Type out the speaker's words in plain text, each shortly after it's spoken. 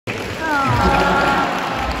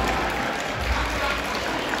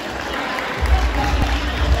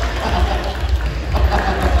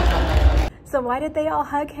why did they all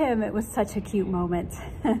hug him? It was such a cute moment.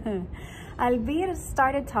 Albir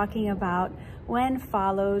started talking about when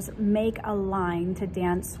follows make a line to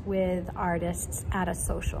dance with artists at a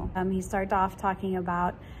social. He started off talking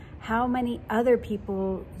about how many other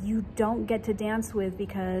people you don't get to dance with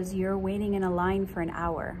because you're waiting in a line for an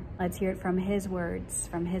hour. Let's hear it from his words,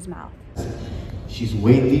 from his mouth. She's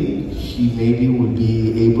waiting, she maybe will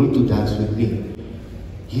be able to dance with me.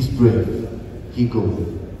 He's brave, he goes.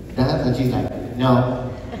 Dance, and she's like, no,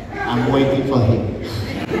 I'm waiting for him.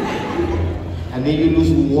 And then you lose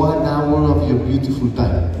 1 hour of your beautiful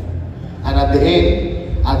time. And at the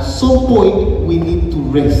end, at some point, we need to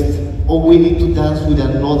rest, or we need to dance with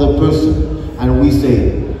another person. And we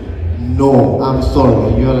say, no, I'm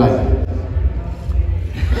sorry. And you're like,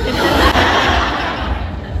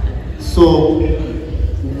 so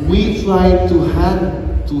we try to handle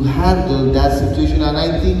that situation, and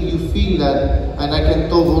I think you feel that, and I can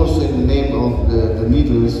talk also in the name of the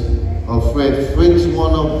leaders of Fred. Fred is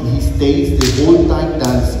one of, he stays the whole time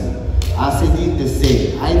dancing. Azzedine the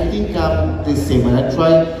same. I think I'm the same, and I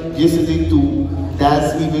tried yesterday to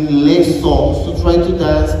dance even less songs, to try to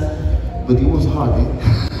dance, but it was hard,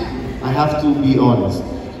 I have to be honest.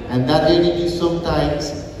 And that energy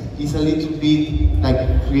sometimes is a little bit like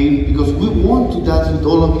create, because we want to dance with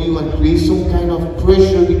all of you and create some kind of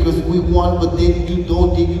pressure because we want, but then you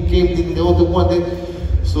don't, then you came, then the other one, then.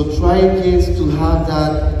 So try just to have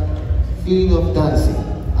that feeling of dancing.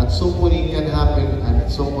 At some point it can happen, and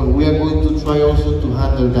at some point we are going to try also to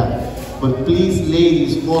handle that. But please,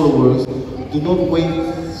 ladies, followers, do not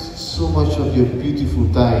waste so much of your beautiful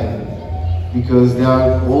time, because there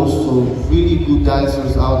are also really good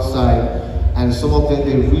dancers outside, and some of them,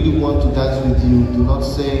 they really want to dance with you. Do not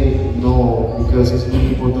say no, because it's really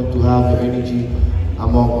important to have the energy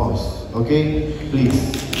among us. Okay?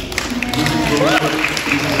 Please. This is important.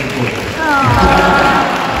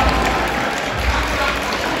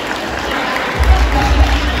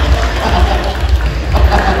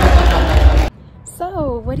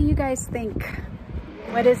 So, what do you guys think?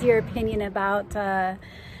 What is your opinion about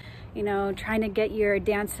you know, trying to get your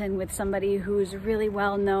dance in with somebody who's really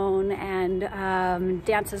well known and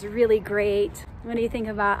dances really great? What do you think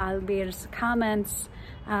about Albir's comments?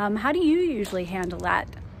 How do you usually handle that?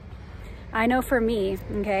 I know for me,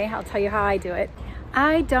 okay, I'll tell you how I do it.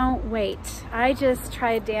 I don't wait. I just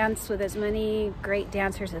try to dance with as many great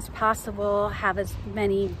dancers as possible, have as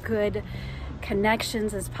many good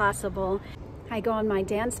connections as possible. I go on my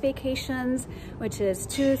dance vacations, which is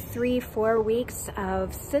 2, 3, 4 weeks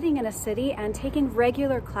of sitting in a city and taking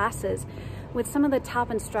regular classes with some of the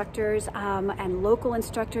top instructors and local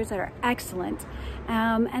instructors that are excellent.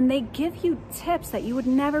 And they give you tips that you would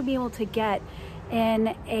never be able to get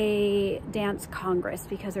in a dance congress,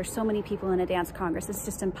 because there's so many people in a dance congress, it's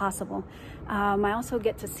just impossible. I also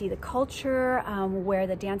get to see the culture where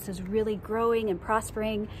the dance is really growing and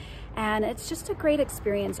prospering, and it's just a great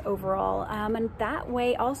experience overall. And that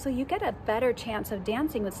way also you get a better chance of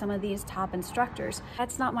dancing with some of these top instructors.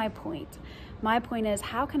 That's not my point. My point is,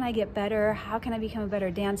 how can I get better? How can I become a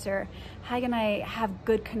better dancer? How can I have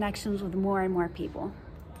good connections with more and more people?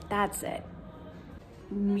 That's it.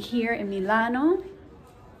 Here in Milano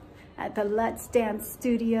at the Let's Dance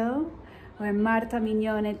studio, where Marta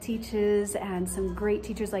Mignone teaches, and some great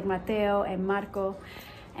teachers like Matteo and Marco,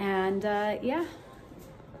 and yeah,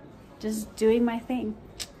 just doing my thing.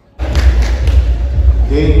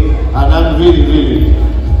 And I'm really,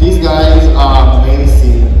 these guys are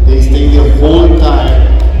amazing. They stay the whole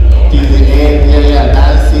time till the end,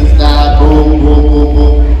 dancing, that, boom, boom, boom,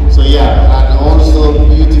 boom. So yeah,